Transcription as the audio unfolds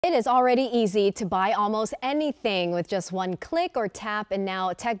It is already easy to buy almost anything with just one click or tap, and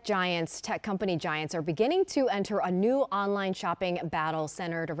now tech company giants are beginning to enter a new online shopping battle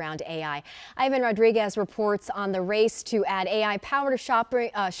centered around AI. Ivan Rodriguez reports on the race to add AI-powered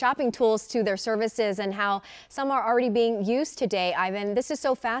shopping tools to their services and how some are already being used today. Ivan, this is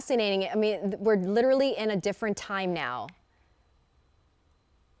so fascinating. I mean, we're literally in a different time now.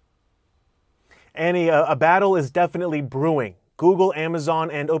 Annie, a battle is definitely brewing. Google, Amazon,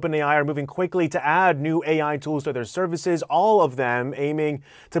 and OpenAI are moving quickly to add new AI tools to their services, all of them aiming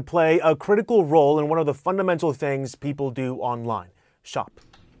to play a critical role in one of the fundamental things people do online: shop.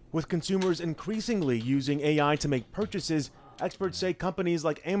 With consumers increasingly using AI to make purchases, experts say companies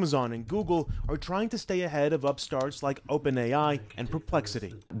like Amazon and Google are trying to stay ahead of upstarts like OpenAI and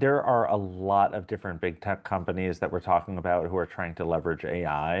Perplexity. There are a lot of different big tech companies that we're talking about who are trying to leverage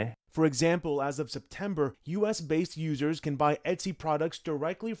AI. For example, as of September, US-based users can buy Etsy products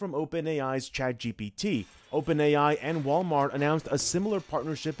directly from OpenAI's ChatGPT. OpenAI and Walmart announced a similar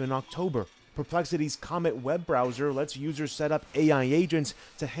partnership in October. Perplexity's Comet web browser lets users set up AI agents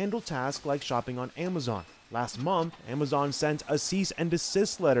to handle tasks like shopping on Amazon. Last month, Amazon sent a cease and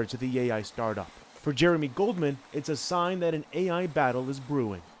desist letter to the AI startup. For Jeremy Goldman, it's a sign that an AI battle is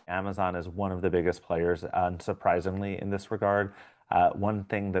brewing. Amazon is one of the biggest players, unsurprisingly, in this regard. One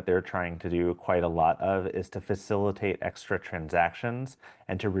thing that they're trying to do quite a lot of is to facilitate extra transactions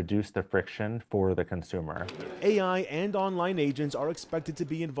and to reduce the friction for the consumer. AI and online agents are expected to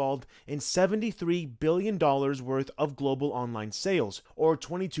be involved in $73 billion worth of global online sales, or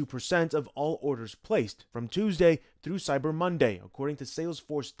 22% of all orders placed, from Tuesday through Cyber Monday, according to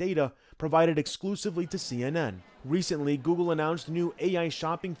Salesforce data provided exclusively to CNN. Recently, Google announced new AI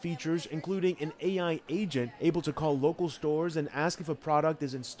shopping features, including an AI agent able to call local stores and ask if a product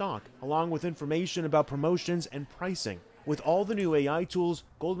is in stock, along with information about promotions and pricing. With all the new AI tools,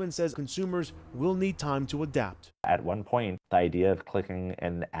 Goldman says consumers will need time to adapt. At one point, the idea of clicking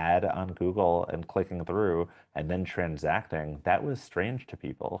an ad on Google and clicking through and then transacting, that was strange to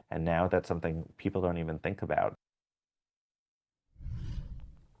people. And now that's something people don't even think about.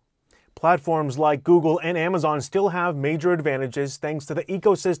 Platforms like Google and Amazon still have major advantages thanks to the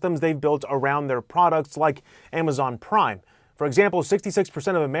ecosystems they've built around their products, like Amazon Prime. For example,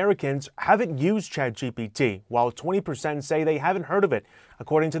 66% of Americans haven't used ChatGPT, while 20% say they haven't heard of it,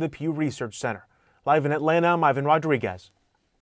 according to the Pew Research Center. Live in Atlanta, I'm Ivan Rodriguez.